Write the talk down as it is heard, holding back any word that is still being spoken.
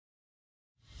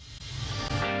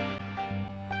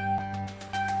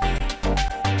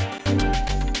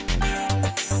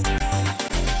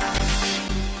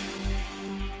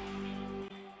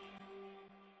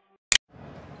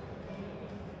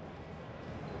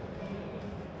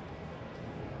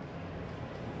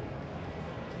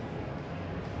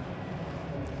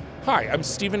Hi, I'm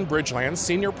Stephen Bridgeland,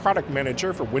 Senior Product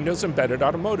Manager for Windows Embedded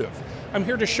Automotive. I'm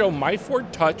here to show My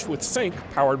Ford Touch with Sync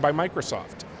powered by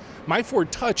Microsoft. My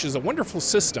Ford Touch is a wonderful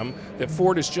system that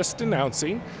Ford is just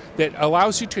announcing that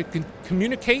allows you to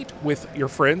communicate with your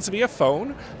friends via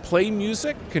phone, play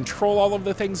music, control all of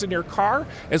the things in your car,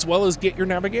 as well as get your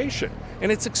navigation.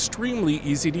 And it's extremely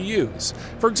easy to use.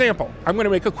 For example, I'm going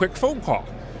to make a quick phone call.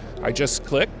 I just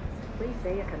click, Please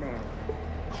say a command.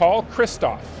 Call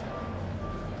Christoph.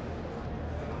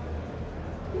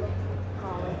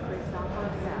 Calling Christoph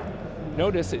on cell.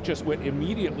 Notice it just went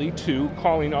immediately to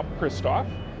calling up Christoph.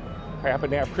 I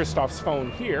happen to have Christoph's phone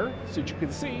here, so that you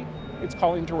can see it's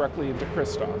calling directly into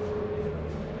Christoph.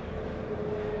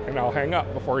 And I'll hang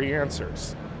up before he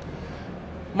answers.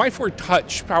 My Ford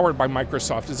Touch, powered by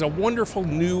Microsoft, is a wonderful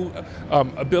new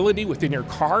ability within your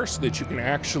car so that you can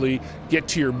actually get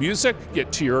to your music,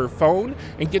 get to your phone,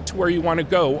 and get to where you want to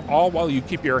go, all while you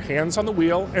keep your hands on the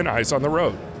wheel and eyes on the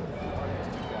road.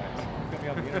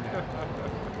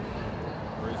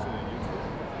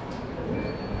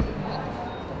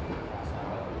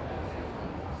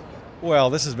 Well,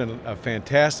 this has been a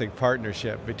fantastic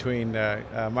partnership between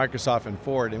Microsoft and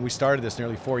Ford, and we started this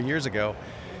nearly 4 years ago,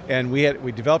 and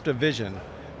we developed a vision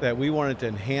that we wanted to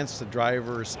enhance the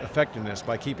driver's effectiveness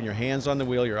by keeping your hands on the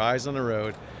wheel, your eyes on the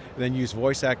road, and then use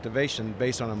voice activation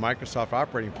based on a Microsoft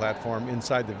operating platform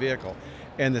inside the vehicle.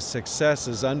 And the success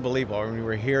is unbelievable. When we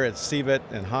were here at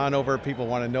CeBIT in Hanover, people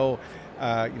want to know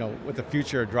what the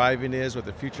future of driving is, what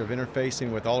the future of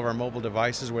interfacing with all of our mobile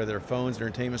devices, whether they're phones,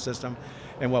 entertainment system.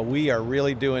 And what we are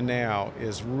really doing now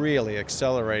is really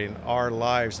accelerating our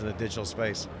lives in the digital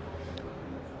space.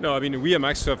 No, I mean, we at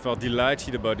Microsoft are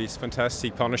delighted about this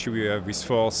fantastic partnership we have with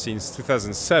Ford since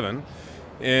 2007,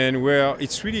 and where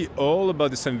it's really all about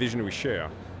the same vision we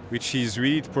share, which is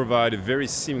really to provide a very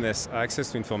seamless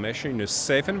access to information in a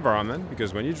safe environment,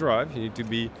 because when you drive, you need to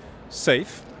be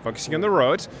safe, focusing on the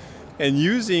road, and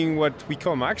using what we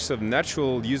call Microsoft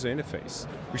natural user interface,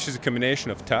 which is a combination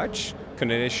of touch,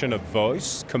 combination of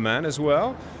voice, command as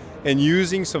well, and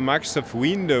using some Microsoft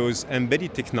Windows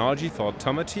embedded technology for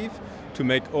automotive to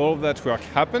make all of that work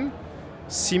happen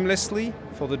seamlessly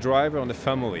for the driver and the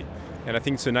family. And I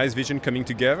think it's a nice vision coming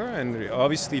together, and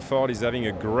obviously Ford is having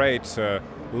a great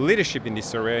leadership in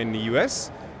this area in the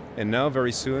US, and now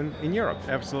very soon in Europe.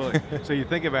 Absolutely. So you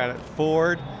think about it,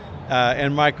 Ford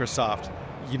and Microsoft,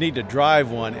 you need to drive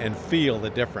one and feel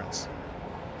the difference.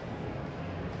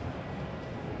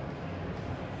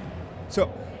 So,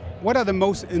 what are the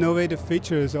most innovative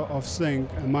features of Sync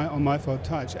on My Ford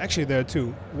Touch? Actually, there are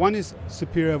two. One is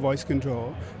superior voice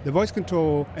control. The voice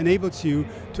control enables you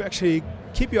to actually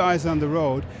keep your eyes on the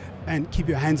road and keep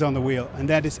your hands on the wheel, and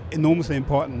that is enormously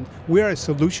important. We are a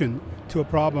solution to a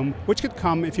problem which could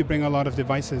come if you bring a lot of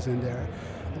devices in there.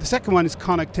 The second one is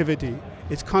connectivity.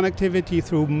 It's connectivity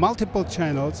through multiple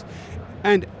channels,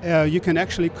 and you can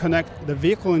actually connect the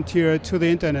vehicle interior to the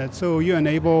internet. So you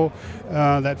enable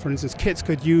that, for instance, kids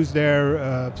could use their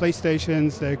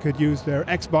PlayStations, they could use their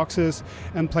Xboxes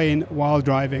and play while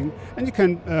driving. And you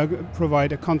can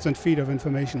provide a constant feed of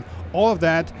information. All of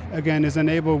that, again, is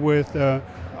enabled with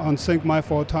on Sync My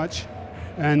Ford Touch.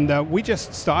 And we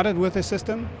just started with the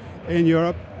system in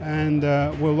Europe, and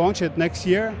we'll launch it next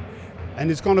year. And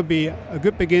it's going to be a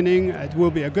good beginning, it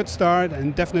will be a good start,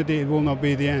 and definitely it will not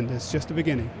be the end. It's just the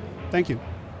beginning. Thank you.